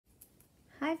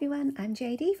Hi everyone, I'm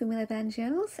JD from Willow Band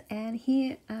Journals, and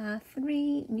here are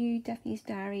 3 new Daphne's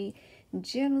Diary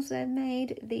journals that I've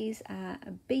made. These are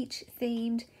beach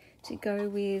themed to go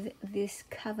with this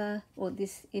cover or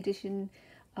this edition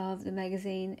of the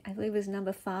magazine. I believe it was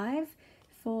number 5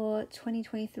 for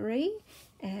 2023,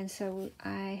 and so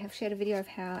I have shared a video of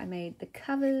how I made the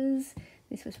covers.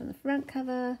 This was from the front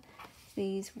cover,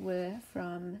 these were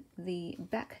from the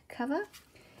back cover,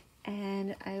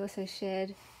 and I also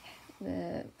shared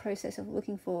the process of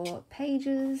looking for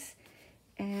pages.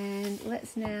 And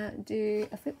let's now do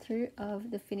a flip through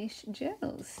of the finished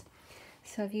journals.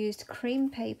 So I've used cream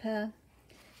paper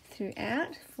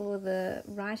throughout for the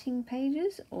writing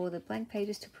pages or the blank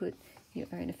pages to put your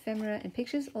own ephemera and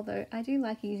pictures, although I do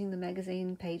like using the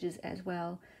magazine pages as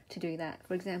well to do that.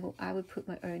 For example, I would put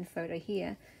my own photo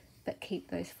here but keep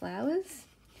those flowers,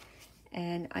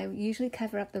 and I usually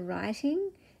cover up the writing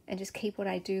and just keep what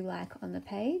I do like on the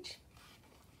page.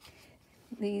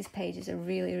 These pages are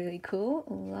really cool.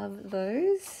 Love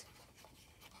those.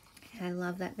 I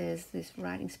love that there's this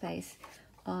writing space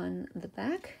on the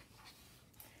back.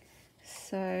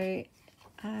 So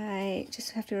I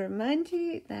just have to remind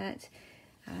you that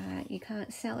you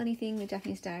can't sell anything with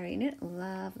Daphne's Diary in it.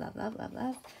 Love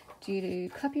due to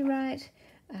copyright,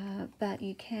 but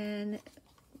you can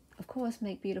of course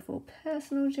make beautiful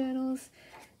personal journals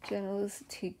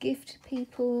to gift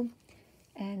people.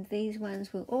 And these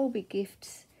ones will all be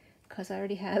gifts because I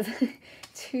already have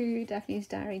 2 Daphne's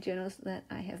Diary journals that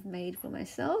I have made for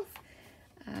myself.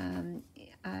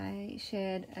 I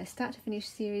shared a start to finish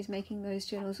series making those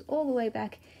journals all the way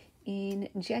back in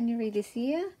January this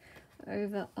year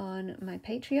over on my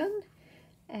Patreon.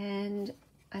 And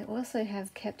I also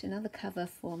have kept another cover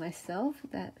for myself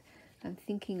that I'm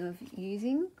thinking of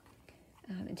using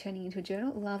and turning into a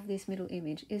journal. Love this middle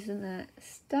image. Isn't that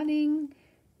stunning?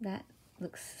 That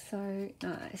looks so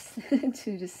nice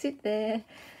to just sit there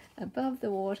above the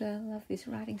water. Love this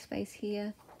writing space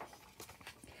here.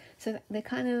 So they're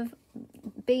kind of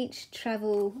beach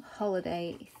travel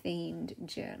holiday themed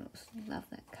journals. Love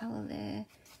that color there.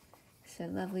 So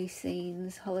lovely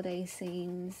scenes, holiday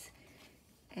scenes,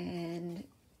 and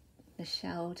the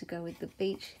shell to go with the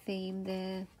beach theme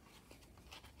there.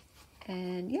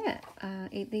 And yeah,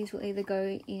 these will either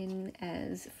go in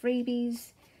as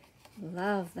freebies.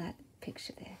 Love that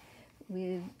picture there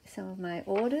with some of my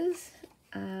orders,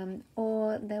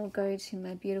 or they'll go to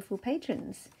my beautiful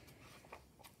patrons.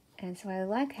 And so I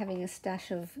like having a stash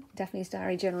of Daphne's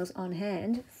Diary journals on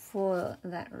hand for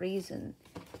that reason.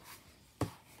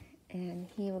 And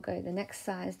here we'll go the next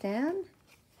size down.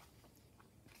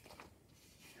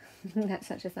 That's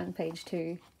such a fun page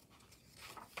too.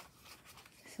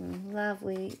 Some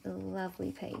lovely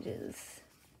pages.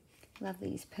 Love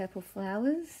these purple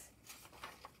flowers.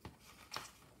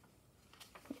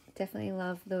 Definitely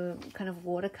love the kind of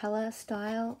watercolor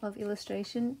style of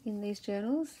illustration in these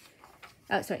journals.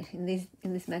 Oh, sorry, in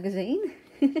this magazine.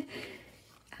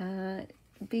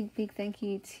 Big thank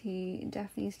you to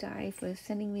Daphne's Diary for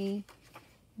sending me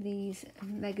these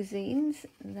magazines.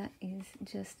 That is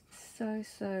just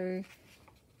so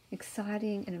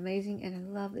exciting and amazing, and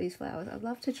I love these flowers. I'd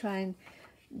love to try and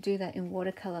do that in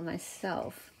watercolor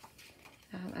myself.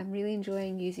 I'm really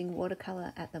enjoying using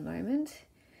watercolor at the moment.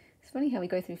 It's funny how we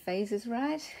go through phases,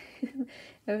 right?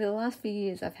 Over the last few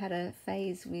years, I've had a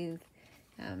phase with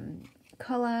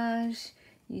collage,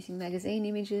 using magazine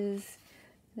images.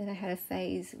 Then I had a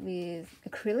phase with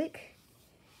acrylic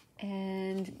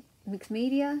and mixed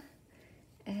media.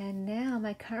 And now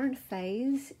my current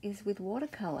phase is with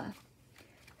watercolor.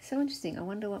 So interesting. I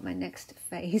wonder what my next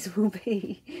phase will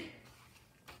be.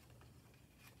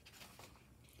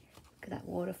 Look at that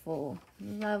waterfall.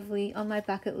 Lovely. On my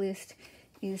bucket list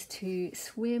is to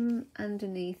swim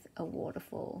underneath a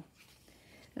waterfall.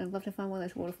 And I'd love to find one of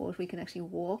those waterfalls where you can actually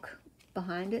walk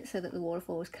behind it so that the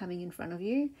waterfall is coming in front of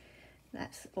you.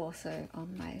 That's also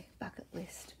on my bucket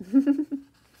list.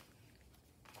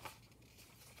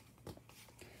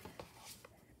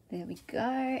 There we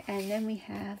go. And then we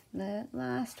have the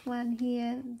last one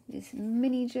here, this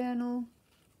mini journal.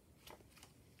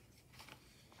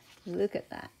 Look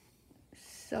at that.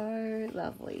 So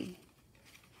lovely.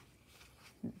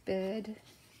 Bird,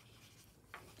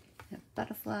 a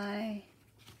butterfly,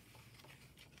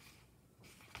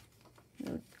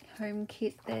 little home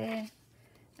kit there,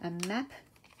 a map,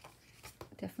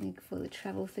 definitely for the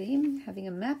travel theme, having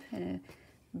a map and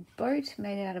a boat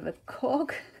made out of a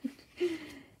cork.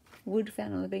 Wood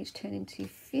found on the beach turned into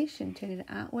fish and turned into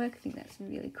artwork. I think that's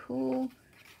really cool.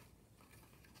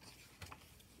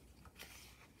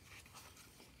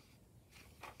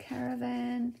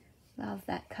 Caravan, love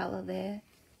that color there.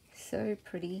 So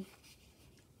pretty.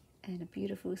 And a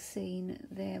beautiful scene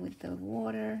there with the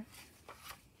water,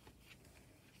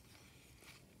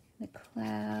 the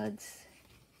clouds.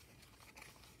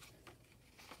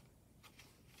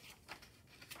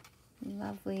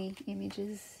 Lovely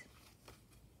images.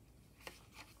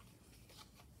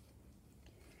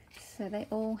 So they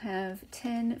all have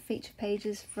 10 feature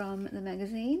pages from the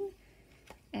magazine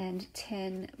and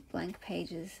 10 blank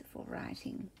pages for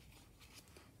writing.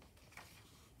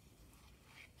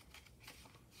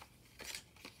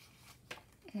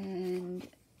 And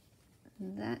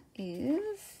that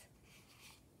is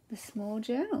the small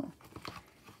journal.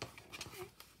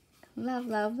 Love,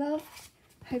 love, love.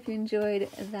 Hope you enjoyed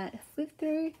that flip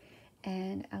through,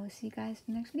 and I will see you guys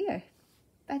in the next video.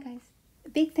 Bye guys. A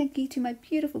big thank you to my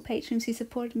beautiful patrons who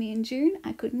supported me in June.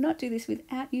 I could not do this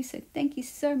without you, so thank you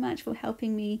so much for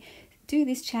helping me do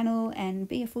this channel and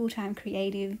be a full-time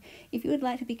creative. If you would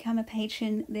like to become a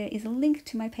patron, there is a link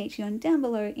to my Patreon down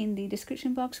below in the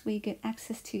description box, where you get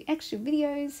access to extra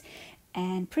videos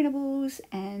and printables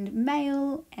and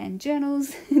mail and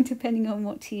journals depending on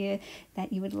what tier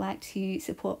that you would like to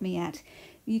support me at.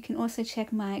 You can also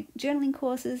check my journaling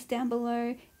courses down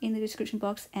below in the description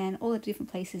box, and all the different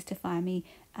places to find me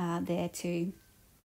there too.